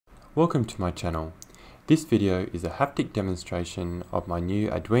Welcome to my channel. This video is a haptic demonstration of my new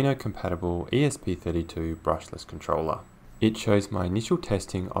Arduino compatible ESP32 brushless controller. It shows my initial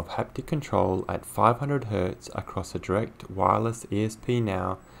testing of haptic control at 500 Hz across a direct wireless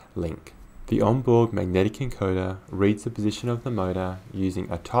ESP-Now link. The onboard magnetic encoder reads the position of the motor using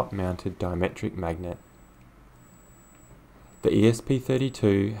a top-mounted diametric magnet. The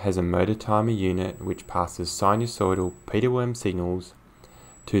ESP32 has a motor timer unit which passes sinusoidal PWM signals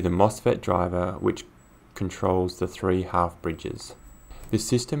to the MOSFET driver which controls the three half bridges. The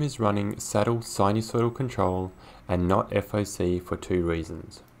system is running saddle sinusoidal control and not FOC for two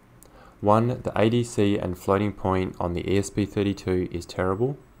reasons. One, the ADC and floating point on the ESP32 is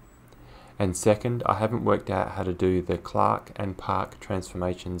terrible. And second, I haven't worked out how to do the Clark and Park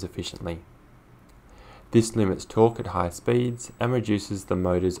transformations efficiently. This limits torque at high speeds and reduces the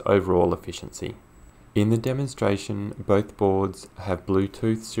motor's overall efficiency. In the demonstration, both boards have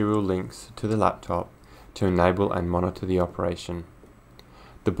Bluetooth serial links to the laptop to enable and monitor the operation.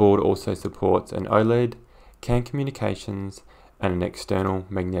 The board also supports an OLED, CAN communications, and an external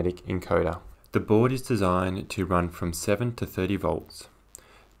magnetic encoder. The board is designed to run from 7 to 30 volts,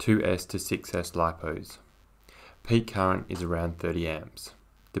 2S to 6S LiPos. Peak current is around 30 amps,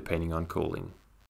 depending on cooling.